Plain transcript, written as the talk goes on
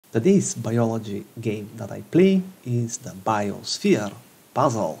Today's biology game that I play is the Biosphere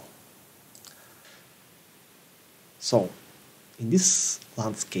puzzle. So, in this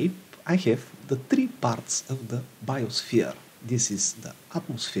landscape, I have the three parts of the biosphere. This is the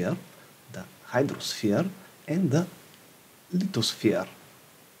atmosphere, the hydrosphere, and the lithosphere.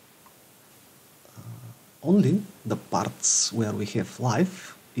 Only the parts where we have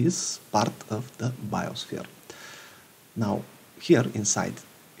life is part of the biosphere. Now, here inside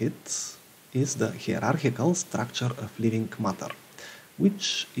it is the hierarchical structure of living matter,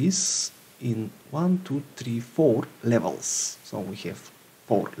 which is in 1, 2, 3, 4 levels. So we have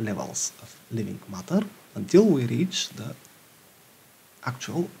 4 levels of living matter until we reach the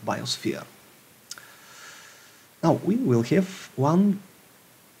actual biosphere. Now we will have one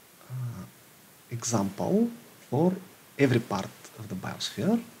example for every part of the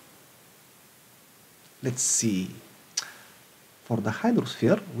biosphere. Let's see. For the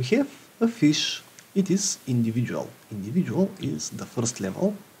hydrosphere, we have a fish. It is individual. Individual is the first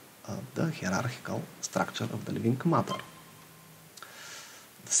level of the hierarchical structure of the living matter.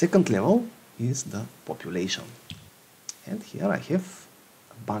 The second level is the population. And here I have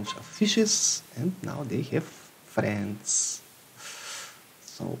a bunch of fishes, and now they have friends.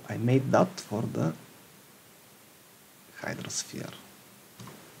 So I made that for the hydrosphere.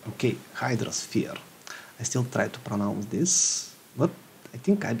 Okay, hydrosphere. I still try to pronounce this, but I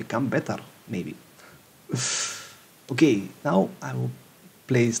think I become better, maybe. Okay, now I will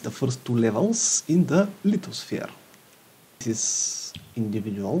place the first two levels in the lithosphere. This is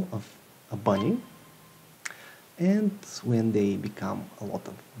individual of a bunny, and when they become a lot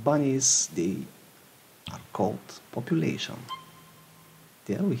of bunnies, they are called population.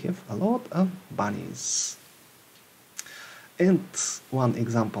 There we have a lot of bunnies. And one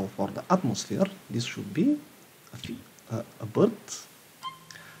example for the atmosphere, this should be a bird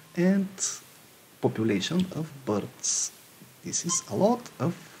and population of birds. This is a lot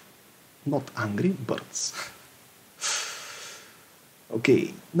of not angry birds.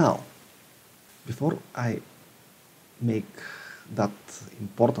 Okay, now, before I make that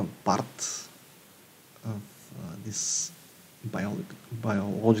important part of this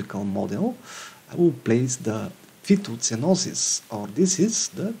biological model, I will place the phytoceanosis, or this is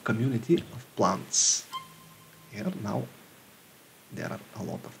the community of plants. Here now there are a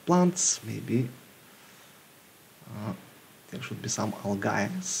lot of plants, maybe there should be some algae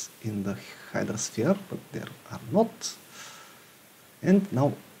in the hydrosphere, but there are not. And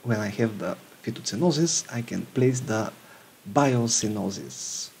now when I have the phytoceanosis, I can place the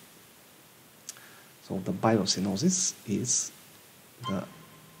biocenosis. So the biocenosis is the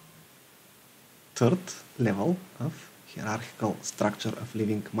third level of hierarchical structure of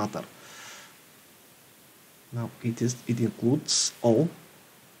living matter. Now it includes all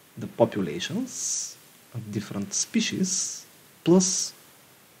the populations of different species plus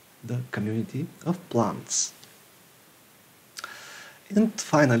the community of plants. And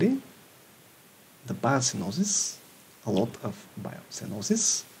finally, the biocenosis, a lot of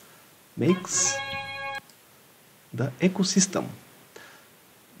biocenosis makes the ecosystem.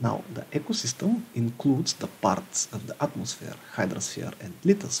 Now, the ecosystem includes the parts of the atmosphere, hydrosphere, and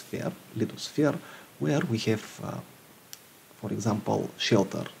lithosphere, where we have, for example,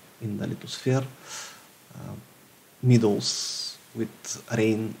 shelter in the lithosphere, meadows with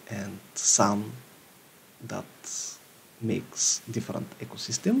rain and sun that makes different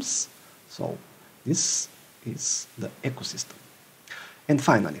ecosystems. So, this is the ecosystem. And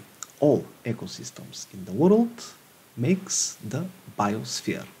finally, all ecosystems in the world makes the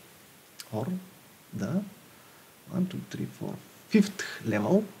biosphere, or the 1, 2, 3, 4, fifth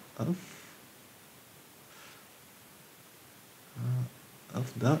level of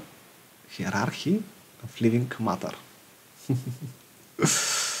the hierarchy of living matter.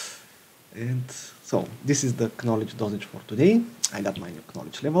 And so this is the knowledge dosage for today. I got my new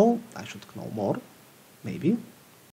knowledge level. I should know more, maybe.